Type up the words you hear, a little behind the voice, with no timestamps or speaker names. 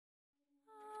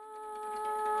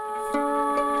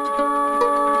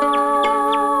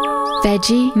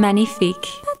Veggie Magnifique.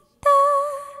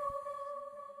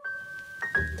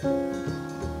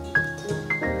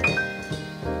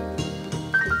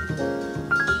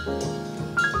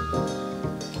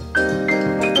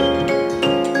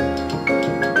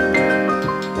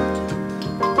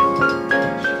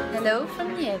 Hello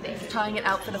from Niébé. Trying it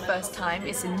out for the first time.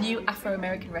 It's a new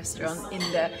Afro-American restaurant in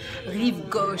the rive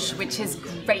gauche, which is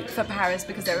great for Paris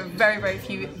because there are very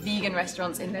few vegan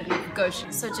restaurants in the rive gauche.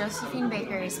 So Joséphine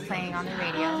Baker is playing on the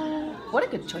radio. What a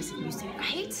good choice of music.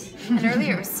 Right? And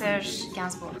earlier it was Serge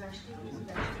Gainsbourg.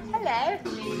 Hello.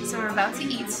 So we're about to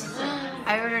eat.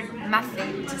 I ordered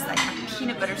muffin, which is like a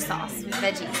peanut butter sauce with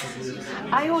veggies.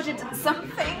 I ordered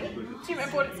something. Do you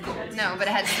remember what it's called? No, but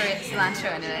it had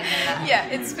cilantro in it. I know that. Yeah,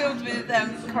 it's filled with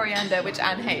coriander, which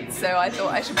Anne hates, so I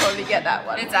thought I should probably get that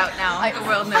one. It's out now. The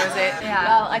world knows it. Yeah.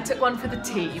 Well, I took one for the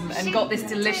team and got this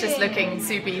delicious looking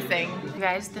soupy thing. You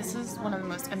guys, this is one of the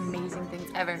most amazing things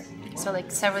ever. So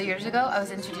like several years ago, I was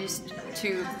introduced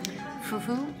to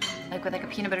fufu, like with like a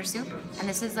peanut butter soup, and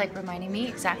this is like reminding me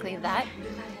exactly of that.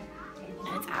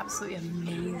 And it's absolutely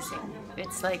amazing.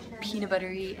 It's like peanut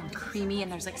buttery and creamy,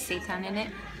 and there's like seitan in it.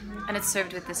 And it's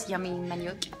served with this yummy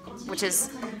manioc, which is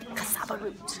cassava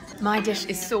root. My dish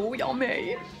is so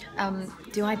yummy.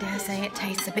 Do I dare say it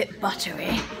tastes a bit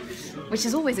buttery? Which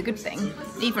is always a good thing,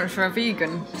 even for a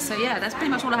vegan. So yeah, that's pretty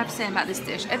much all I have to say about this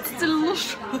dish. It's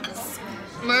delicious.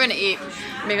 We're gonna eat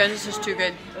because it's just too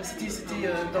good. C'était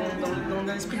dans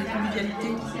l'esprit de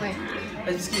convivialité. Ouais.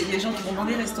 Parce qu'il y a des gens qui vont dans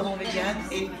des restaurants véganes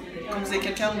et quand vous avez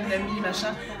quelqu'un, une amie,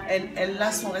 machin, elle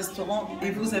a son restaurant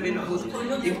et vous avez le vôtre.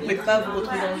 Et vous pouvez pas vous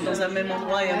retrouver dans un même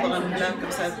endroit et avoir un plat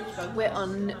comme ça. We're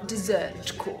on dessert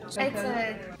course. It's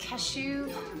a cashew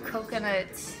coconut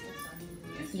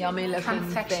Yummy looking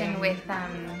confection thing.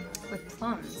 with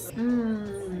plums.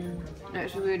 No,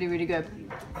 it's really good.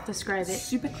 Describe it.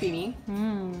 Super creamy,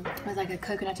 with like a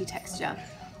coconutty texture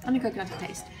and a coconutty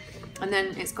taste. And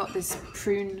then it's got this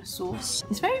prune sauce.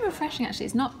 It's very refreshing actually.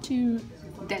 It's not too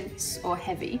dense or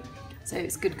heavy. So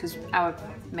it's good because our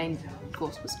main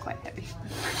course was quite heavy.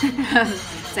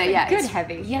 So yeah, good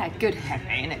heavy. Yeah, good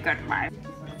heavy in a good way.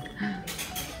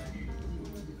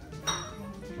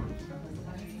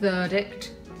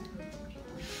 Verdict.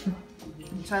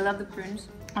 So I love the prunes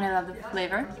and I love the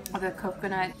flavor of the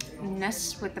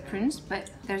coconutness with the prunes, but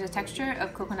there's a texture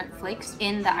of coconut flakes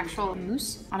in the actual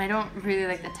mousse, and I don't really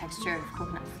like the texture of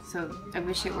coconut, so I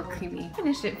wish it were creamy.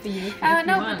 Finish it for you.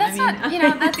 No, but that's not, you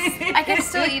know, that's, I can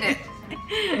still eat it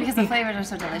because the flavors are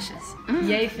so delicious.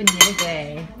 Yay for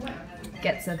Niébé.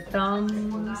 Gets a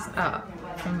thumbs up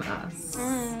from us.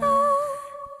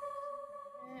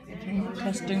 Okay,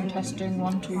 testing,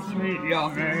 1, 2, 3,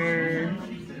 yummy.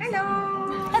 Hello!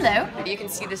 Hello! You can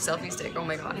see the selfie stick. Oh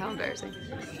my god, how embarrassing.